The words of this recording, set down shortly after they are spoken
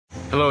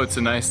Hello, it's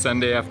a nice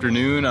Sunday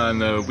afternoon on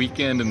the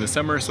weekend in the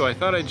summer, so I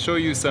thought I'd show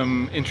you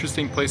some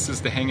interesting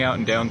places to hang out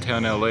in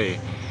downtown LA.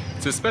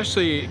 It's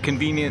especially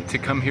convenient to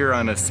come here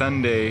on a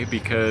Sunday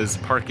because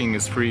parking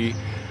is free.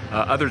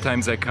 Other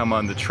times I come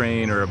on the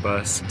train or a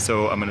bus,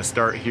 so I'm going to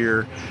start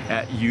here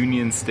at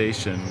Union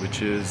Station,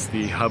 which is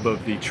the hub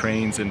of the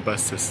trains and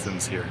bus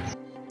systems here.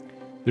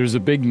 There's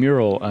a big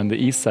mural on the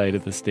east side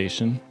of the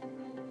station.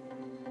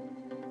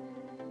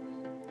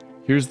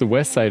 Here's the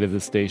west side of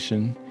the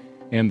station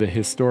and the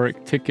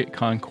historic ticket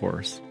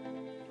concourse.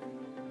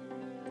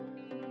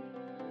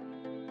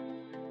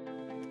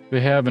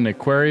 They have an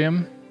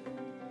aquarium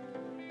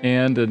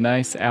and a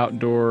nice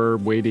outdoor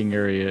waiting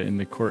area in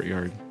the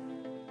courtyard.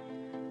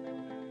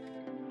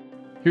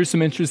 Here's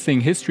some interesting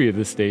history of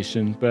the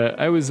station, but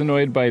I was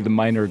annoyed by the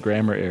minor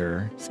grammar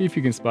error. See if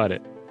you can spot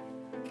it.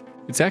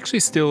 It's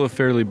actually still a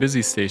fairly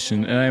busy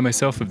station, and I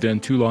myself have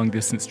done 2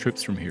 long-distance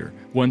trips from here,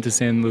 one to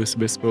San Luis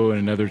Obispo and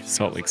another to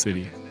Salt Lake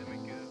City.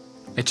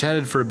 I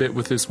chatted for a bit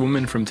with this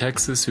woman from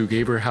Texas who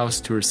gave her house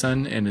to her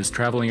son and is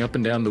traveling up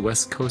and down the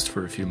West Coast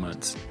for a few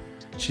months.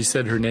 She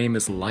said her name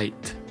is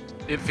Light.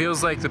 It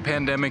feels like the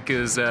pandemic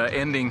is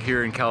ending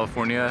here in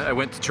California. I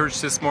went to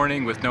church this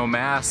morning with no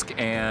mask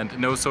and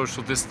no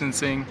social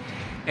distancing,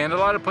 and a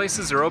lot of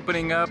places are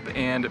opening up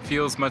and it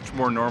feels much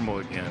more normal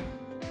again.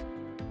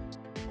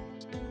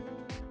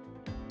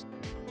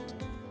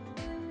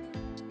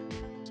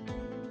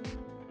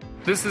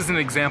 This is an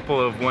example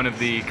of one of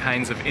the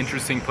kinds of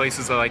interesting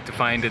places I like to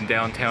find in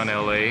downtown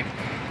LA.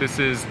 This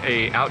is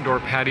an outdoor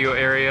patio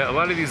area. A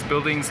lot of these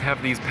buildings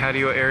have these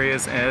patio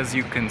areas. As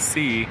you can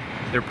see,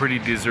 they're pretty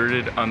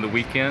deserted on the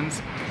weekends.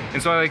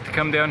 And so I like to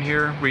come down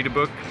here, read a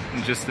book,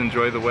 and just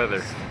enjoy the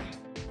weather.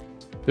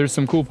 There's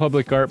some cool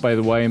public art by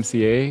the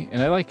YMCA,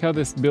 and I like how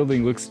this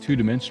building looks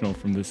two-dimensional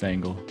from this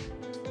angle.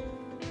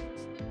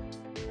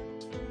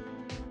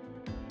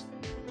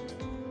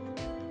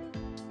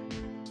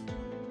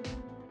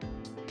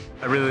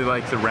 I really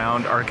like the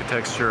round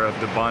architecture of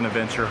the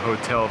Bonaventure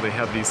Hotel. They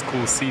have these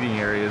cool seating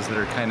areas that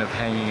are kind of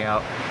hanging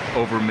out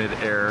over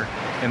mid-air,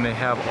 and they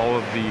have all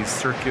of these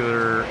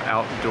circular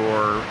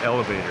outdoor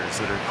elevators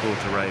that are cool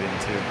to ride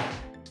into.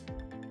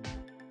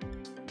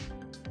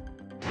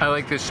 I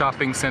like this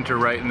shopping center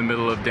right in the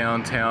middle of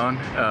downtown.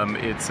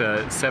 It's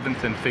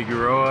 7th and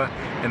Figueroa,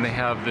 and they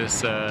have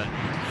this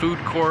food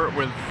court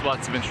with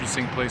lots of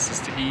interesting places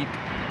to eat,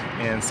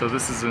 and so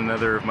this is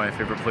another of my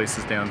favorite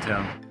places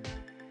downtown.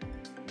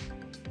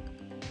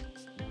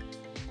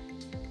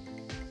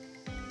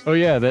 Oh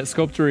yeah, that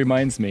sculpture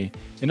reminds me.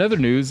 In other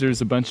news,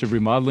 there's a bunch of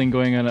remodeling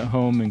going on at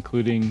home,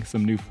 including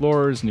some new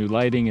floors, new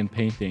lighting, and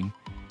painting.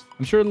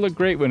 I'm sure it'll look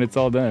great when it's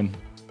all done.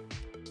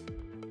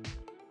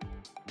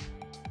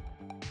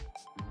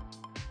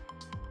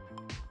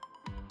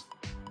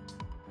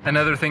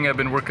 Another thing I've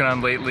been working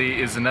on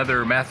lately is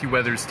another Matthew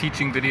Weathers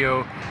teaching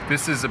video.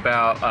 This is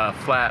about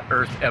flat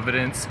earth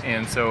evidence,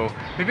 and so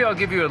maybe I'll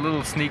give you a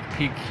little sneak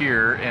peek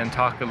here and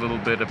talk a little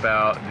bit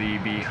about the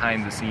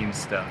behind the scenes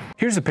stuff.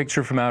 Here's a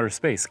picture from outer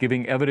space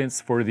giving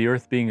evidence for the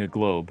earth being a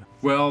globe.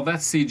 Well,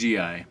 that's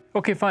CGI.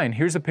 Okay, fine,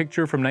 here's a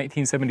picture from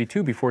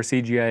 1972 before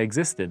CGI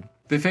existed.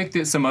 They faked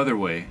it some other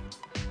way.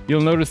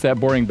 You'll notice that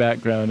boring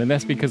background, and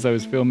that's because I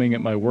was filming at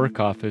my work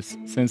office,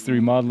 since the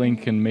remodeling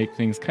can make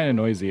things kind of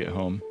noisy at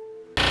home.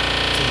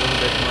 It's a little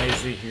bit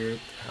noisy here at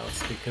the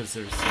house because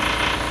there's some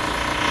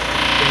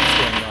things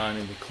going on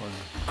in the corner.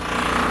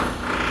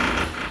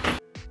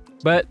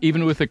 But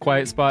even with a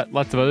quiet spot,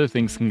 lots of other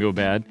things can go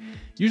bad.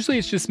 Usually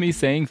it's just me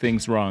saying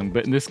things wrong,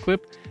 but in this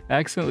clip, I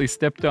accidentally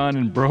stepped on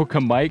and broke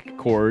a mic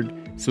cord,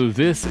 so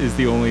this is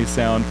the only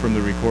sound from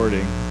the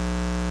recording.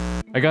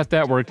 I got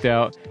that worked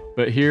out,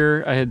 but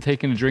here I had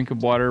taken a drink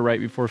of water right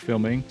before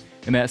filming,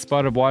 and that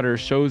spot of water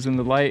shows in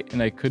the light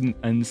and I couldn't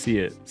unsee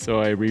it,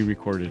 so I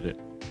re-recorded it.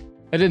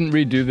 I didn't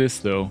redo this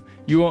though.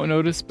 You won't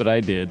notice, but I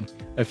did.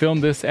 I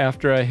filmed this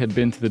after I had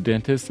been to the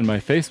dentist and my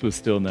face was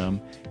still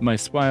numb, and my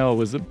smile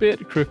was a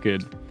bit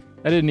crooked.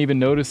 I didn't even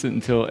notice it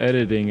until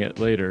editing it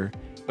later,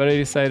 but I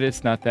decided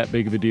it's not that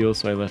big of a deal,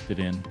 so I left it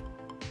in.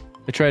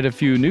 I tried a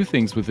few new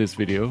things with this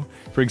video.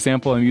 For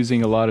example, I'm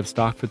using a lot of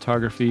stock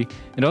photography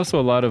and also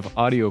a lot of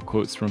audio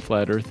quotes from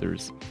flat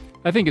earthers.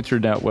 I think it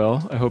turned out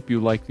well. I hope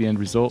you like the end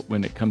result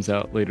when it comes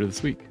out later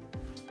this week.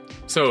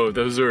 So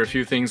those are a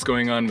few things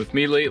going on with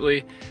me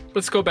lately.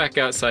 Let's go back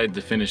outside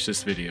to finish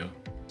this video.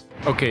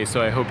 Okay,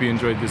 so I hope you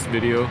enjoyed this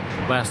video.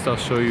 Last I'll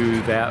show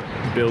you that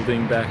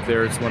building back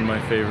there. It's one of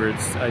my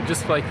favorites. I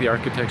just like the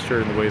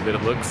architecture and the way that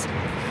it looks.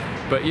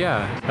 But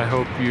yeah, I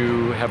hope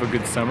you have a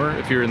good summer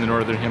if you're in the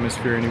Northern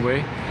Hemisphere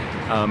anyway.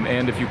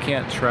 And if you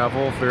can't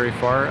travel very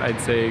far, I'd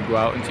say go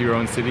out into your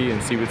own city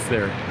and see what's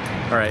there.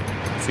 All right,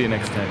 see you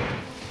next time.